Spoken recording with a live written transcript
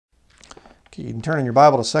Okay, you can turn in your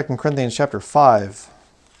Bible to 2 Corinthians chapter 5.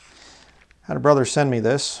 I had a brother send me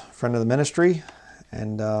this, friend of the ministry,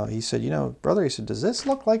 and he said, brother, he said, does this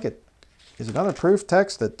look like it is another proof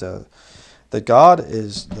text that that God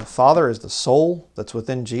is, the Father is the soul that's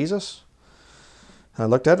within Jesus? And I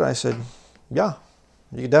looked at it and I said, yeah,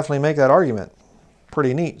 you could definitely make that argument.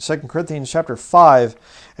 Pretty neat. 2 Corinthians chapter 5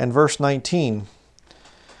 and verse 19.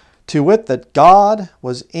 To wit, that God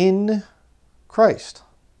was in Christ.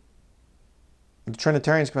 The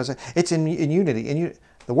Trinitarians can say it's in unity.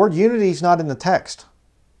 The word unity is not in the text.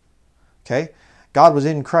 Okay? God was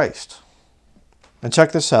in Christ. And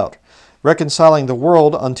check this out. Reconciling the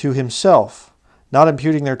world unto himself, not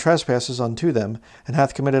imputing their trespasses unto them, and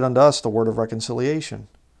hath committed unto us the word of reconciliation.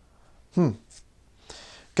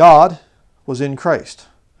 God was in Christ,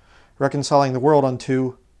 reconciling the world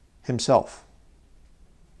unto himself.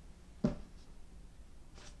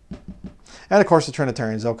 And of course the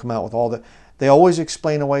Trinitarians, they'll come out with all the... They always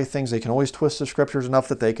explain away things. They can always twist the scriptures enough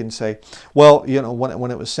that they can say, well,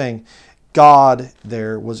 when it was saying God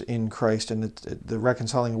there was in Christ and the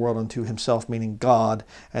reconciling the world unto himself, meaning God.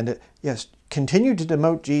 And yes, continue to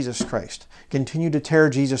demote Jesus Christ. Continue to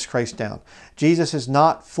tear Jesus Christ down. Jesus is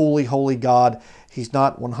not fully holy God. He's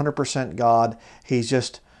not 100% God. He's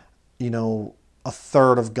just, a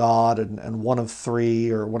third of God and one of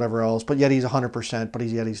three or whatever else. But yet he's 100%, but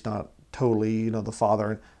yet he's not totally, the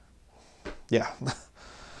Father. Yeah.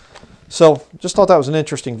 So just thought that was an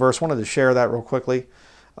interesting verse. Wanted to share that real quickly.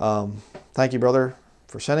 Thank you, brother,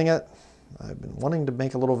 for sending it. I've been wanting to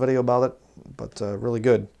make a little video about it, but really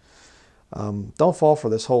good. Don't fall for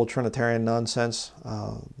this whole Trinitarian nonsense.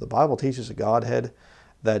 The Bible teaches a Godhead,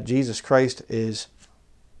 that Jesus Christ is,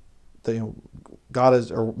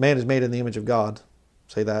 man is made in the image of God.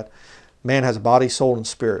 Say that. Man has a body, soul, and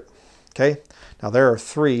spirit. Okay? Now there are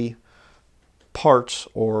three parts,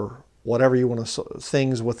 or whatever you want to,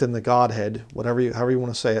 things within the Godhead, however you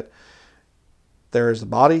want to say it. There is the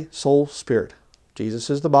body, soul, spirit. Jesus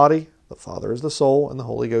is the body, the Father is the soul, and the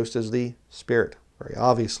Holy Ghost is the spirit, very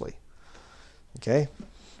obviously. Okay?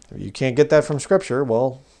 If you can't get that from Scripture,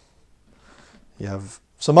 well, you have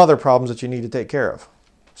some other problems that you need to take care of.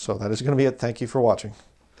 So that is going to be it. Thank you for watching.